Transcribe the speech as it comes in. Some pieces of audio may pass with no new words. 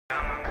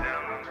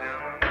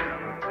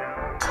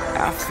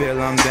I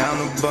feel I'm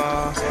down the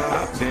bar.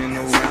 I've been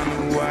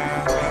around the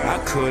world.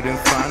 I couldn't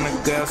find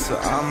a girl, so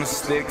I'ma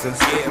stick to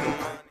him.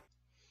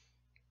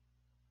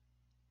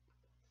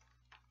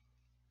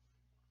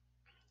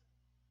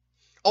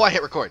 Oh, I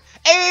hit record.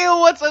 Hey,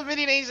 what's up,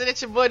 NoivernNation?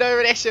 It's your boy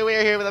NoivernNation. We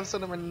are here with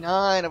episode number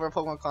 9 of our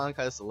Pokemon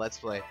Conquest Let's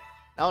Play.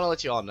 I want to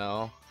let you all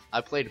know,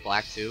 I played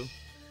Black 2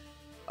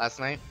 last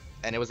night,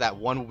 and it was that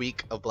 1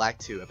 week of Black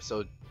 2,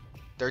 episode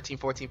 13,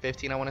 14,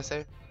 15, I want to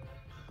say.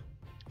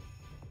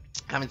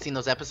 Haven't seen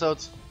those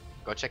episodes?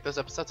 Go check those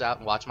episodes out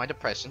and watch my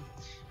depression.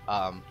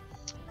 And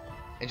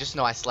just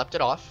know I slept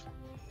it off,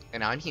 and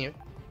now I'm here.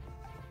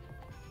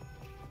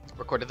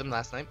 Recorded them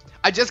last night.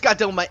 I just got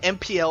done with my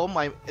MPL,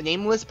 my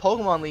Nameless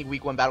Pokemon League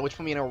Week 1 battle, which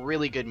put me in a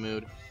really good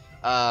mood.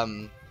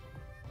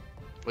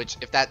 Which,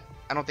 if that,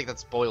 I don't think that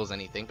spoils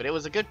anything, but it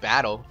was a good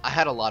battle. I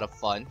had a lot of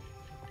fun.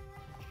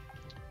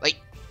 Like,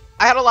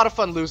 I had a lot of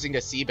fun losing to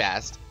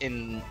Seabast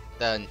in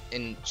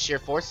Sheer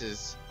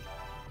Forces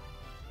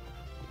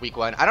Week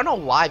 1. I don't know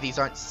why these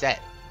aren't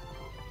set.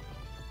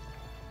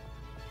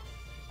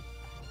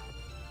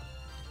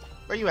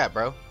 Where you at,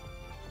 bro?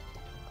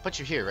 I put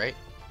you here, right?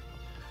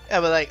 Yeah,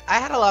 but like, I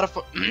had a lot of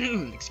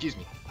fun. Excuse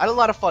me. I had a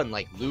lot of fun,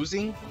 like,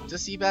 losing to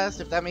Seabast,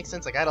 if that makes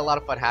sense. Like, I had a lot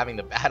of fun having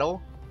the battle,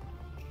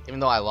 even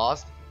though I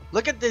lost.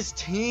 Look at this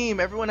team.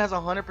 Everyone has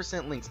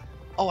 100% links.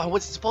 Oh, I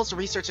was supposed to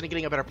research into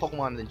getting a better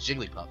Pokemon than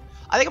Jigglypuff.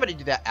 I think I'm going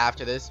to do that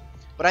after this.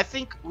 But I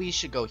think we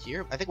should go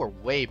here. I think we're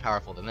way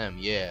powerful than them.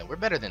 Yeah, we're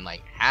better than,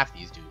 like, half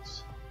these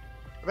dudes.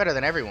 We're better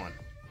than everyone.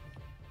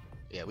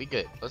 Yeah, we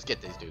good. Let's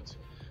get these dudes.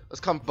 Let's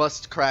come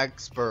bust, crack,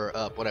 spur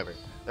up, whatever.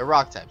 They're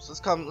rock types.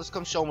 Let's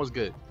come show them what's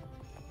good.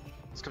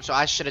 Let's come show.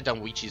 I should have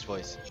done Weechee's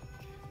voice.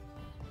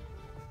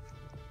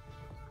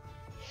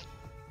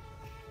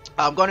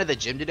 I'm going to the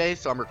gym today,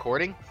 so I'm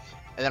recording,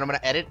 and then I'm gonna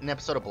edit an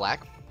episode of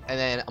Black, and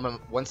then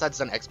once that's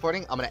done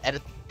exporting, I'm gonna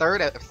edit the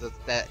third episode,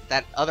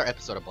 that other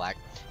episode of Black.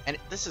 And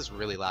this is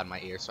really loud in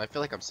my ear, so I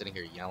feel like I'm sitting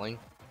here yelling.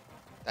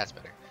 That's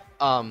better.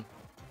 I'm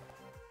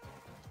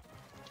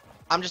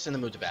just in the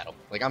mood to battle.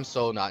 Like, I'm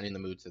so not in the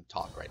mood to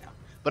talk right now.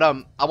 But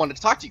I wanted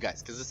to talk to you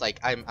guys because it's like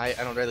I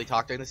don't really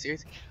talk during the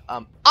series.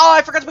 Oh,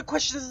 I forgot to put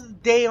questions of the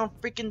day on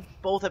freaking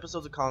both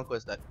episodes of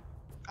Conquest. That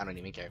I don't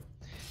even care.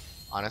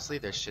 Honestly,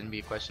 there shouldn't be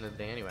a question of the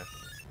day anyway.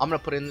 I'm gonna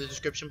put it in the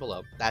description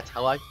below. That's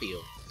how I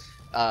feel.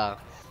 I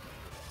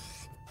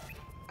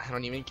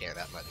don't even care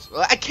that much.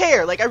 Well, I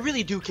care. Like, I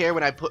really do care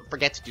when I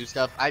forget to do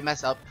stuff. I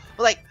mess up.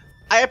 But like,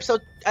 I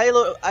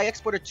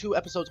exported 2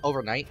 episodes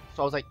overnight,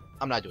 so I was like,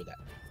 I'm not doing that.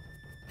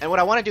 And what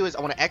I want to do is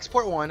I want to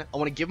export one. I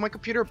want to give my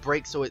computer a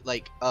break so it,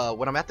 like,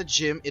 when I'm at the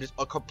gym, it is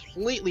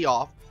completely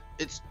off.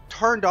 It's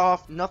turned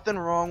off. Nothing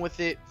wrong with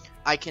it.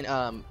 I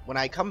can, when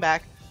I come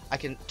back, I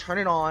can turn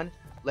it on,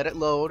 let it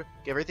load,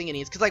 get everything it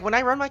needs. Because, like, when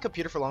I run my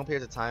computer for long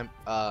periods of time,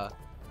 I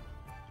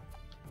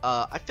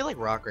feel like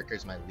Rock Wrecker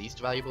is my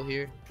least valuable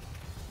here.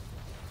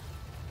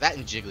 That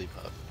and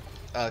Jigglypuff.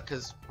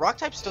 Because Rock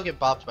types still get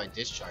bopped by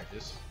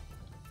discharges.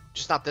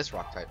 Just not this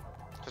Rock type.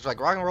 Because, like,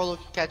 Rock and Roller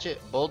can catch it,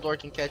 Bulldor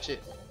can catch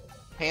it.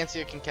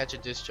 Pansear can catch a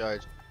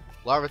discharge.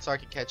 Larvitar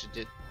can catch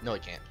a no,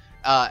 it can't.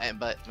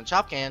 But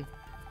Machop can.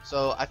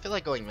 So I feel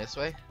like going this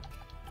way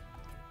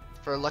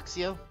for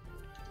Luxio.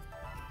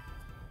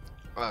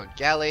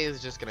 Galley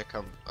is just gonna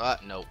come.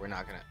 No, we're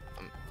not gonna.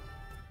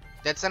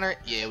 Dead center?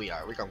 Yeah, we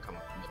are. We're gonna come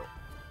up the middle.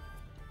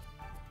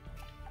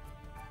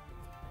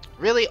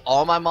 Really,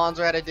 all my mons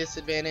are at a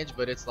disadvantage,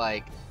 but it's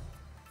like,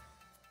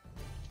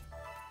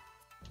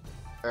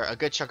 or a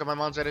good chunk of my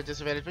mons are at a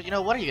disadvantage. But you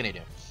know, what are you gonna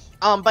do?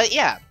 But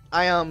yeah,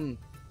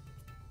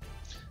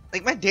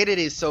 like, my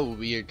day-to-day is so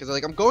weird, because,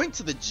 like, I'm going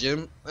to the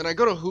gym, and I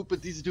go to hoop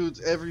with these dudes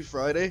every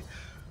Friday,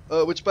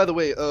 which, by the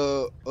way,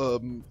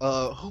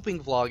 hooping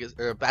vlog is,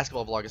 or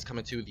basketball vlog is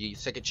coming to the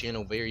second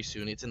channel very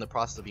soon. It's in the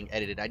process of being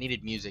edited. I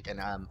needed music,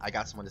 and, I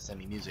got someone to send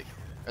me music,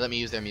 or let me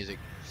use their music.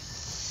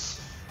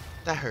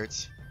 That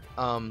hurts.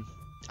 Oh,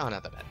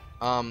 not that bad.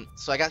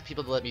 So I got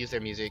people to let me use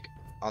their music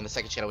on the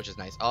second channel, which is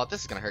nice. Oh,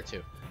 this is gonna hurt,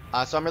 too.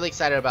 So I'm really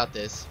excited about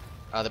this,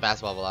 the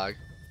basketball vlog.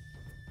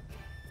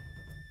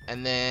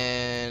 And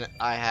then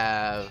I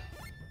have,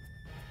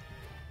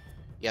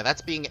 yeah,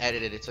 that's being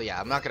edited. So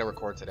yeah, I'm not gonna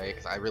record today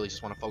because I really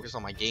just want to focus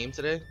on my game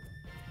today,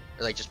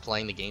 or like just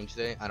playing the game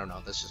today. I don't know.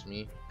 That's just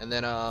me. And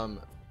then I'll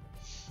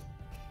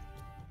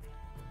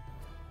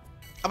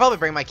probably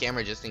bring my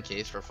camera just in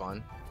case for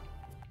fun.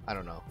 I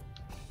don't know.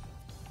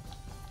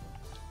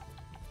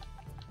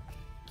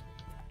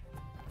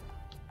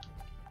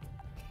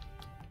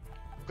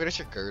 Pretty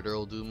sure Girder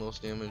will do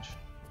most damage.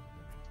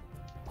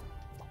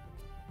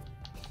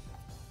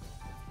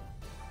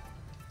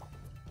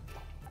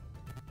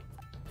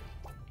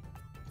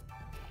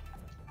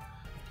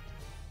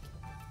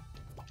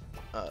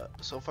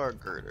 So far,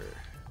 Girder.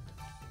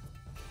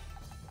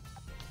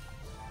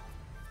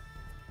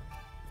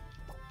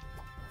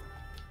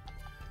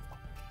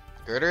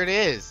 Girder it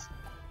is.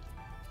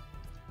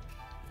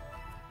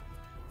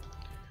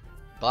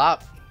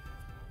 Bop.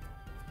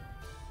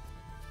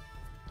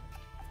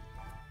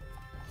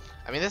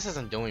 I mean, this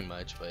isn't doing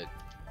much, but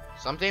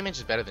some damage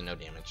is better than no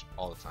damage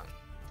all the time.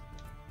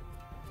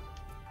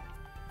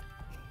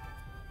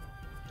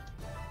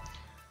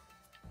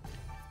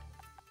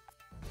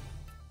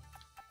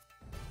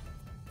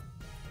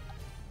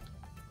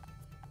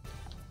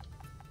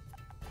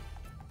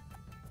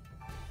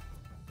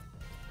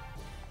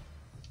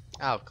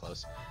 Oh,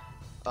 close.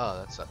 Oh,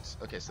 that sucks.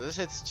 Okay, so this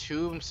hits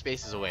 2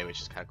 spaces away,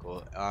 which is kind of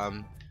cool.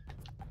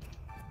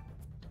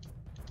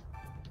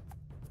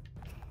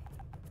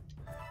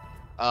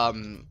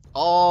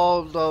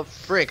 All the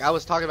frick. I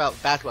was talking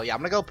about basketball. Yeah, I'm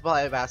gonna go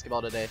play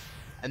basketball today.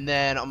 And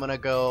then I'm gonna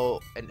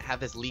go and have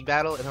this league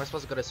battle. And then we're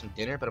supposed to go to some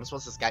dinner, but I'm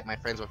supposed to Skype my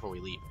friends before we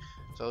leave.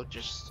 So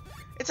just,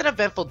 it's an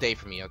eventful day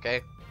for me,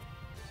 okay?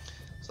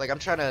 It's like I'm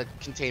trying to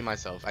contain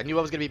myself. I knew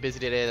I was gonna be busy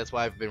today. That's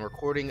why I've been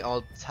recording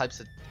all types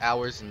of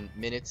hours and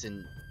minutes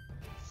and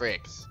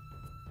fricks.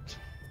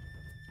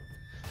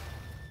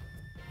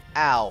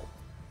 Ow.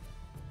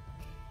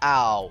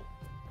 Ow.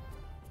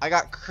 I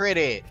got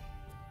critted.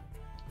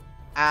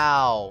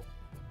 Ow.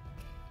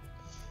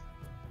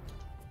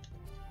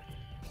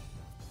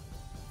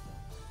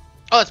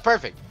 Oh, it's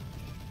perfect.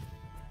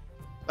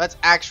 That's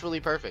actually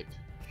perfect.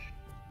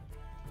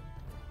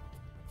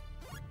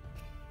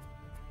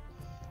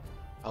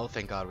 Oh,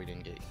 thank God we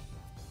didn't get it.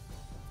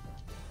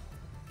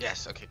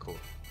 Yes, okay, cool.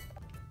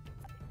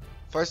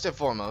 First and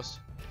foremost,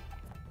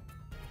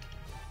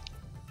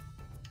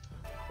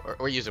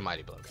 we're using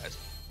Mighty Blow, guys.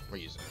 We're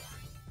using it.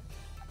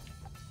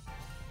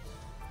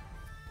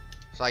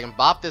 So I can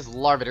bop this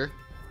Larvitar.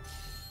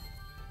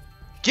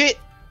 Get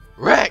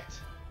wrecked!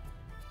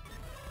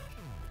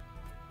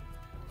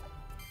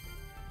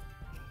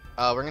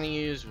 We're gonna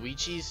use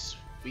Weechee's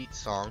Sweet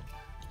Song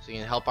so we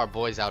can help our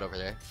boys out over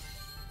there.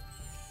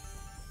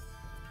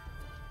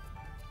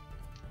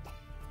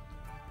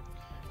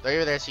 Throw you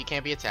over there so you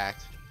can't be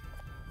attacked.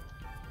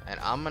 And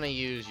I'm gonna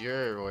use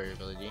your warrior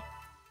ability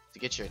to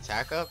get your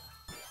attack up.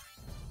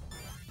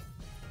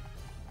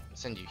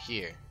 Send you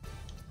here.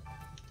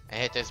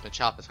 And hit this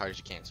Machop as hard as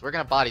you can. So we're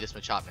gonna body this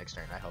Machop next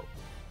turn, I hope.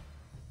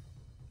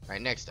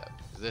 Alright, next up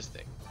is this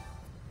thing.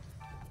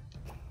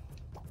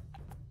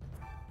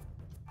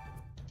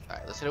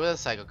 Alright, let's hit it with a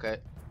Psycho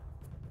Cut.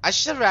 I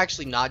should have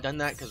actually not done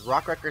that because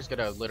Rock Wrecker's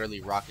gonna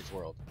literally rock his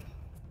world.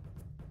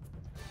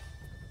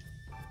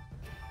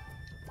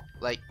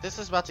 Like, this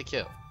is about to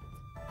kill.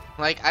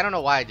 Like, I don't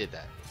know why I did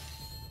that.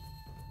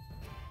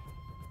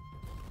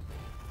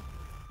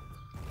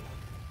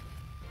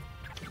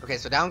 Okay,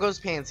 so down goes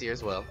Pansy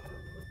as well.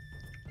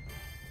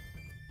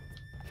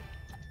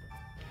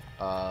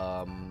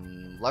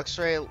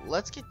 Luxray,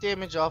 let's get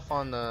damage off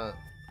on the...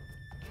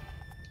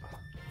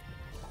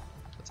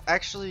 Let's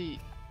actually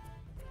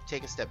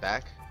take a step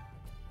back.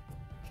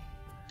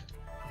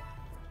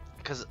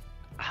 Because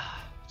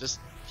just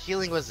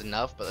healing was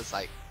enough, but it's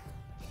like...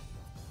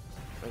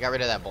 We got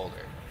rid of that boulder,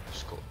 which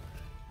is cool.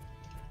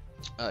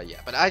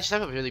 Yeah, but I just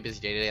have a really busy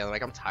day today.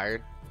 Like, I'm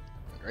tired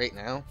right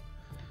now.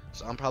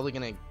 So I'm probably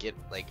gonna get,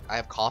 like, I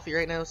have coffee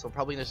right now, so I'm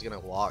probably just gonna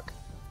walk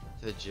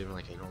to the gym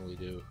like I normally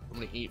do. I'm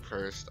gonna eat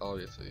first,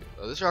 obviously.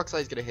 Oh, this rock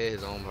slide's gonna hit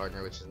his own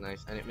partner, which is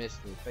nice. And it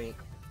missed me, thank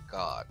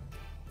God.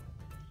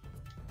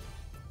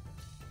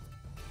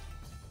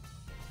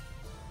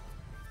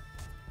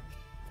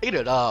 Eat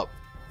it up.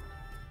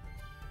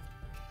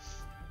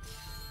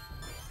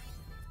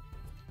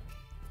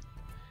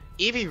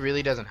 Eevee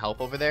really doesn't help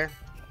over there.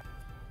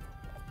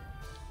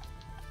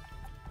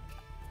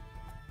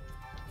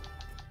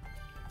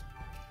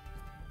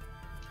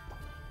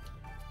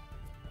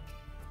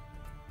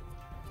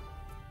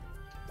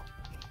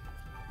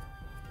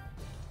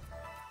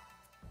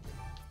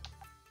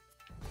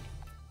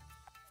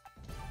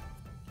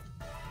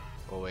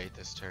 Oh wait,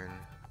 this turn.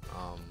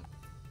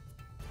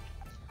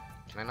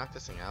 Can I knock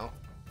this thing out?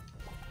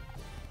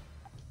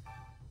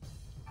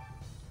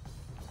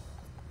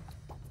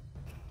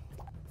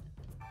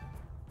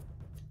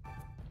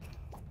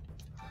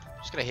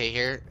 Just gonna hit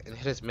here and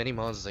hit as many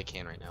mons as I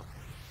can right now.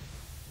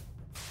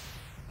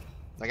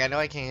 Like, I know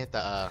I can't hit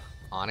the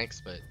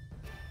Onyx, but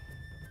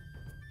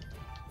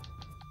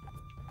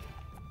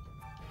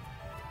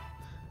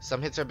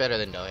some hits are better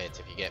than no hits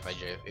if you get my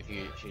drift. If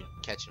you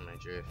catching my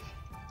drift.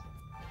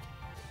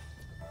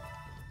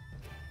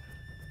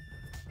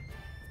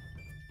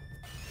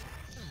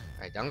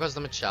 Alright, down goes the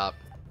Machop.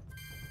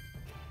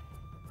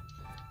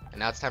 And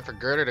now it's time for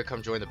Girder to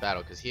come join the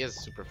battle because he has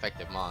super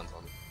effective mons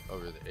on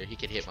over there. He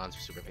can hit mons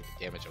for super effective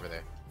damage over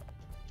there.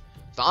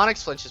 The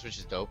Onyx flinches, which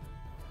is dope.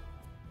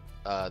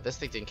 This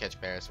thing didn't catch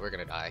Bear, so we're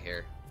gonna die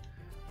here.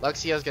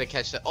 Luxio's gonna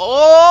catch the—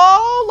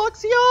 Oh,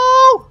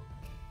 Luxio!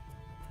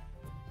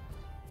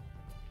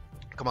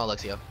 Come on,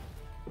 Luxio.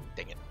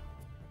 Dang it.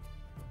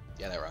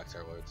 Yeah, that rocks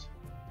our words.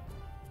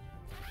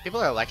 People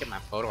are liking my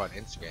photo on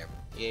Instagram.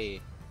 Yay.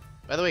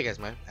 By the way, guys,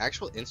 my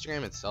actual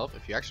Instagram itself,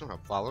 if you actually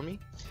want to follow me,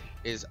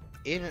 is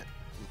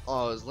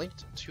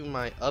linked to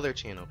my other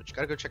channel. But you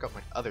gotta go check out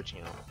my other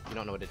channel. If you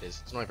don't know what it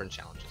is, it's Noivern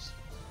Challenges.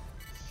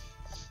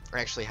 I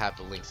actually have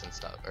the links and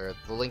stuff, or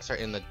the links are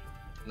in the,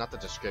 not the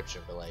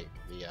description, but like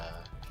the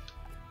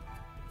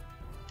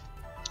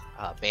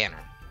banner.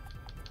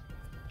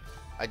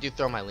 I do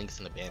throw my links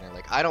in the banner.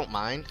 Like, I don't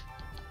mind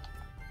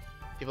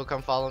people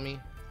come follow me.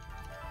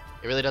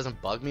 It really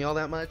doesn't bug me all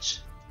that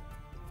much.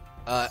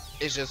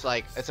 It's just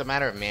like, it's a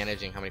matter of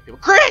managing how many people—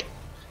 Crit!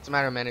 It's a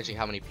matter of managing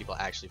how many people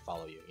actually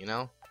follow you, you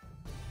know?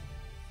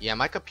 Yeah,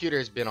 my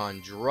computer's been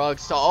on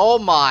drugs. So, oh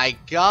my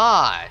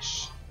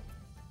gosh.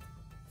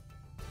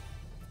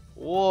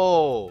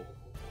 Whoa.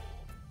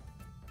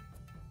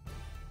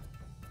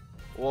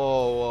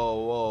 Whoa, whoa,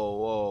 whoa,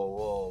 whoa,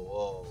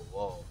 whoa,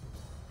 whoa,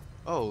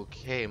 whoa.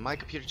 Okay, my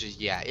computer just,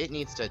 yeah, it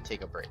needs to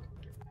take a break.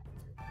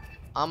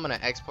 I'm gonna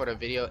export a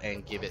video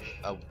and give it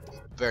a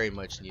very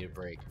much needed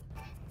break.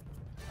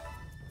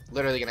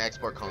 Literally gonna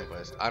export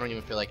Conquest. I don't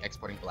even feel like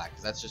exporting Black,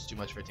 because that's just too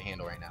much for it to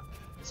handle right now.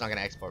 It's not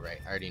gonna export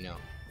right, I already know.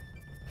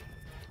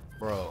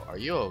 Bro, are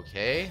you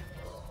okay?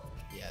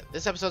 Yeah,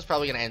 this episode's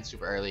probably gonna end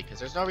super early, because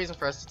there's no reason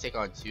for us to take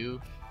on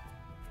 2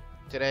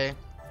 today.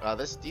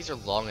 These are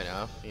long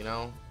enough, you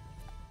know?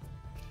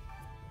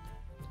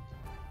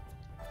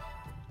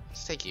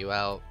 Let's take you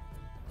out.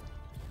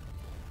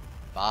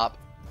 Bop.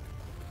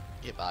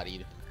 Get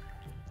bodied.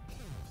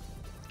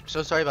 I'm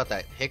so sorry about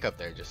that hiccup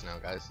there just now,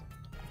 guys.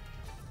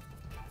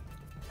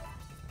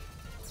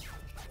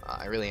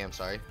 I really am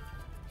sorry.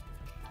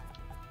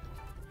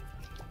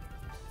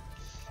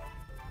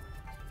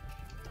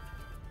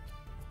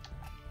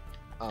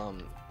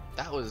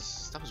 That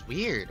was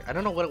weird. I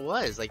don't know what it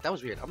was. Like, that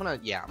was weird. I'm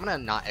gonna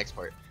not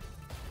export.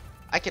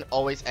 I can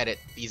always edit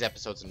these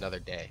episodes another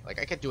day. Like,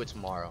 I could do it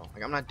tomorrow.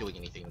 Like, I'm not doing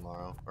anything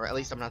tomorrow. Or at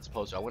least I'm not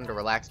supposed to. I wanted to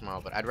relax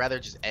tomorrow, but I'd rather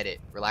just edit.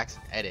 Relax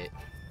and edit.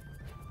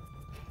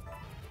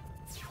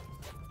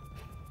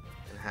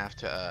 And have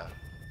to,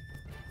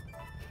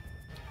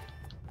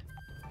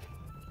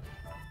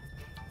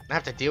 I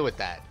have to deal with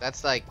that.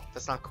 That's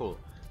not cool.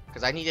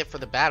 Because I need it for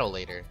the battle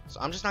later. So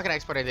I'm just not going to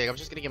export anything. I'm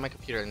just going to give my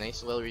computer a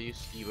nice,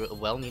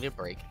 well-needed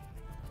break.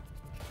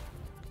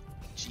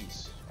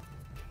 Jeez.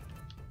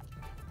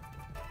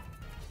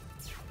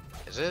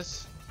 Catch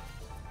this.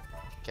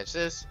 Catch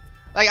this.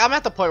 Like, I'm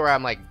at the point where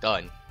I'm, like,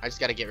 done. I just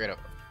got to get rid of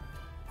it.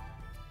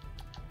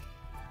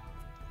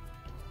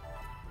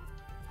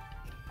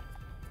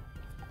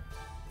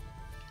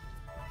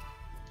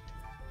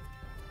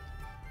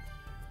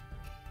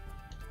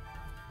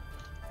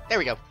 There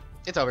we go.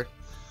 It's over.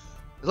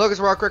 As long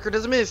as Rock Record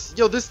doesn't miss.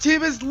 Yo, this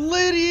team is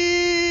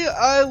litty!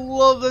 I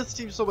love this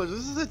team so much.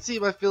 This is a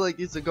team I feel like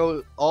needs to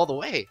go all the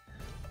way.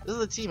 This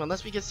is a team,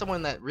 unless we get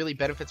someone that really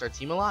benefits our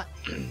team a lot.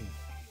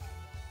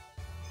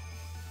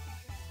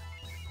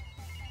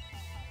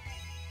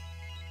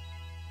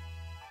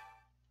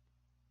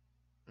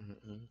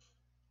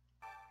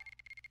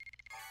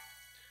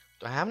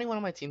 Do I have anyone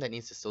on my team that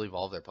needs to still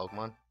evolve their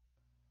Pokemon?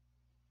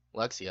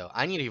 Luxio.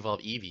 I need to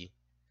evolve Eevee.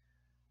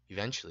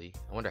 Eventually.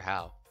 I wonder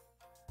how.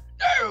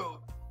 No!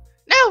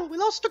 No! We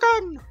lost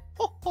again!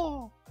 Ho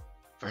ho!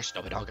 First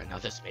Nobunaga, now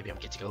this. Maybe I'm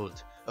getting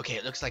old. Okay,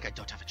 it looks like I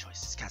don't have a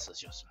choice. This castle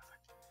is yours, my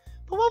friend.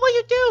 But what will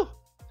you do?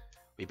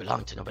 We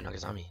belong to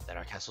Nobunaga's army. That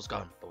our castle's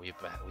gone, but we've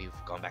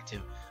gone back to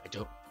him. I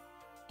don't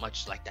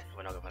much like that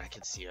Nobunaga, but I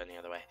can see you any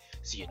other way.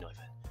 See you,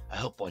 Noiva. I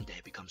hope one day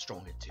become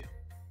stronger too.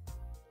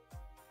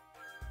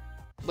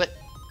 But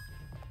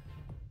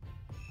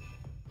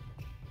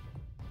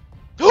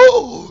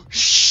oh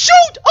shoot!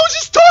 I was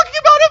just talking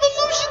about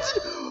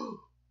evolutions.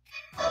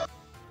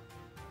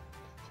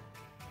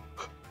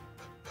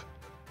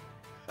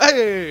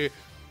 Hey,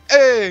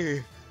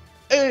 hey,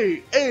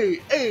 hey, hey,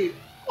 hey!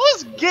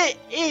 Let's get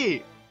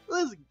it.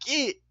 Let's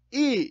get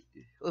it.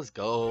 Let's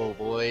go,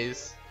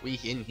 boys. We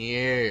in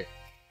here.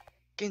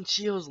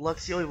 Genchio's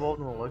Luxio evolved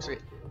in the Luxray.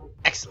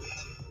 Excellent.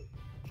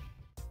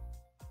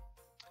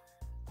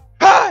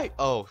 Hey!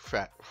 Oh,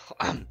 crap.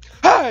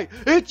 Hey!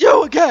 It's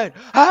you again!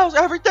 How's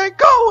everything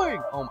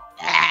going? Oh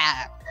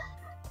my...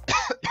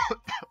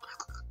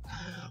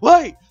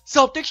 Wait!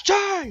 Something's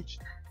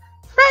changed!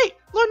 Right!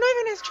 Lord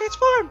Noivern has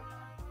transformed!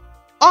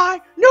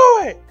 I knew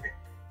it!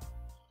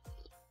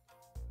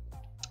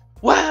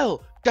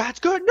 Well, that's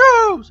good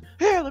news!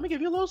 Here, let me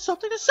give you a little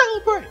something to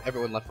celebrate!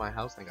 Everyone left my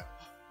house and they go,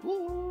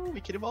 ooh,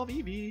 we can evolve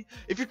Eevee.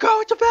 If you're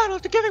going to battle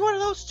after giving one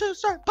of those to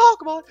certain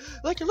Pokemon,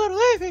 like your little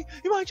Eevee,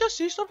 you might just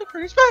see something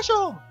pretty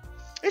special.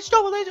 It's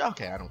no relation.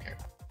 Okay, I don't care.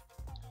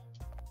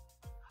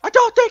 I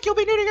don't think you'll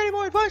be needing any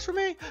more advice from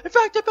me. In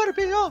fact, it better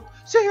be up.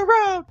 See you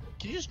around.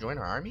 Can you just join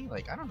our army?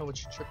 Like, I don't know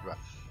what you're tripping about.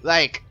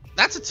 Like,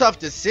 that's a tough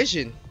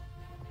decision.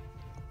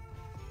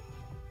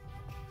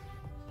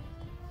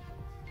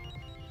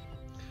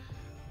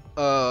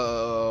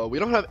 We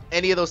don't have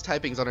any of those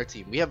typings on our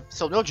team. We have,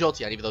 so no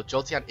Jolteon, even though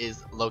Jolteon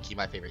is low-key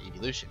my favorite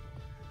evolution.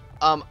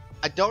 I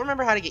don't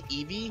remember how to get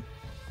Eevee.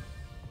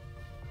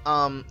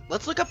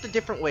 Let's look up the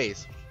different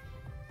ways.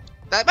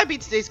 That might be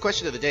today's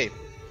question of the day.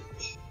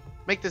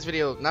 Make this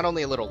video not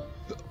only a little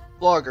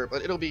longer,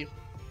 but it'll be...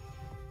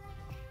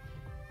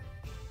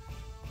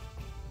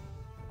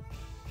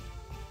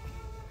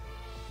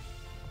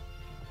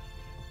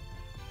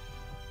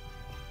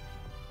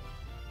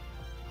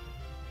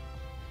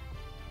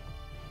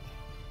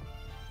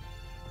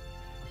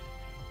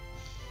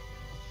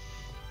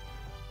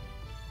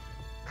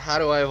 How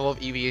do I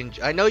evolve Eevee? And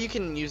I know you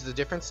can use the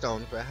different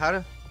stones, but how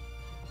to...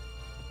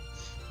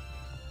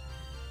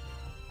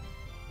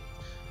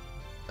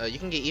 You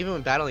can get even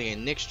when battling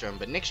in Nickstrom,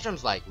 but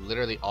Nickstrom's like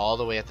literally all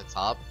the way at the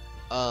top.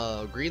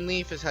 Green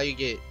Leaf is how you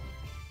get...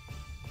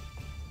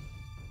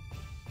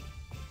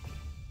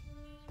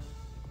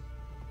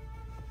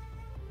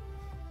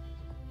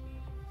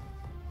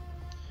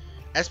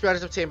 Espeon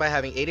is obtained by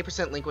having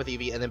 80% link with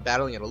Eevee and then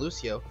battling at a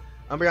Lucio.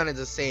 Umbreon is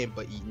the same,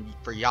 but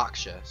for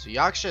Yaksha. So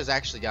Yaksha is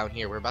actually down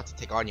here. We're about to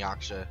take on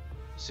Yaksha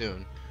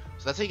soon.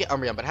 So that's how you get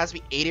Umbreon, but it has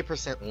to be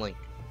 80% link.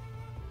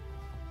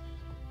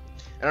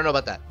 I don't know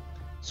about that.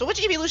 So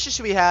which evolution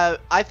should we have?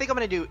 I think I'm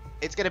going to do,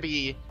 it's going to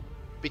be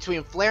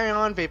between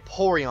Flareon,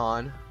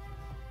 Vaporeon.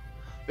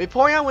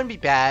 Vaporeon wouldn't be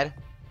bad.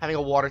 Having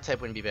a water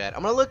type wouldn't be bad.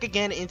 I'm going to look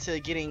again into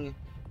getting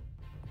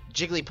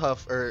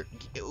Jigglypuff or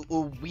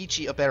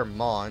Uwichi a better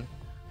Mon.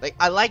 Like,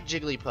 I like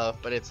Jigglypuff,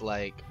 but it's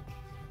like,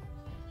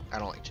 I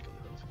don't like Jigglypuff.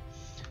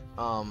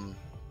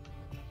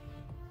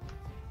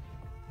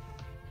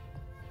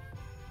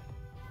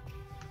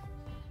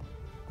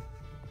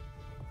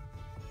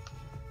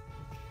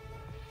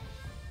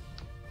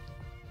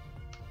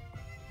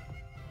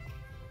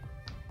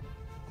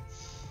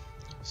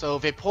 So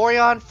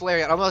Vaporeon,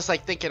 Flareon. I'm almost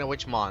like thinking of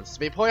which mons.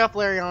 Vaporeon,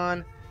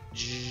 Flareon,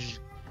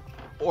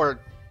 or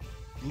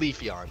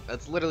Leafeon.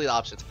 That's literally the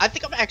options. I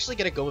think I'm actually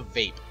gonna go with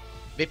Vape.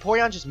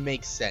 Vaporeon just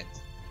makes sense.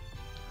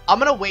 I'm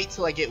gonna wait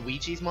till I get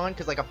Weechee's mon,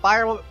 because like a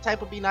fire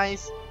type would be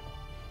nice.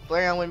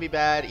 Flareon wouldn't be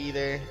bad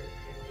either.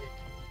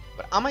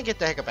 But I'm gonna get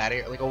the heck up out of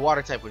here. Like a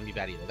water type wouldn't be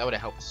bad either. That would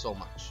have helped so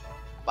much.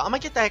 But I'm gonna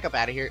get the heck up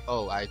out of here.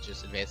 Oh, I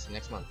just advanced to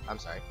next month. I'm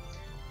sorry.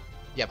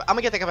 Yeah, but I'm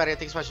gonna get the heck up out of here.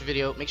 Thanks so much for the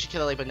video. Make sure you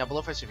kill the like button down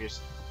below for us if your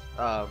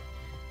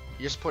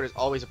support is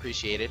always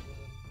appreciated.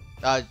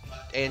 And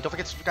don't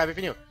forget to subscribe if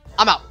you're new.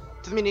 I'm out.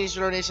 To the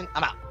NoivernNation,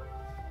 I'm out.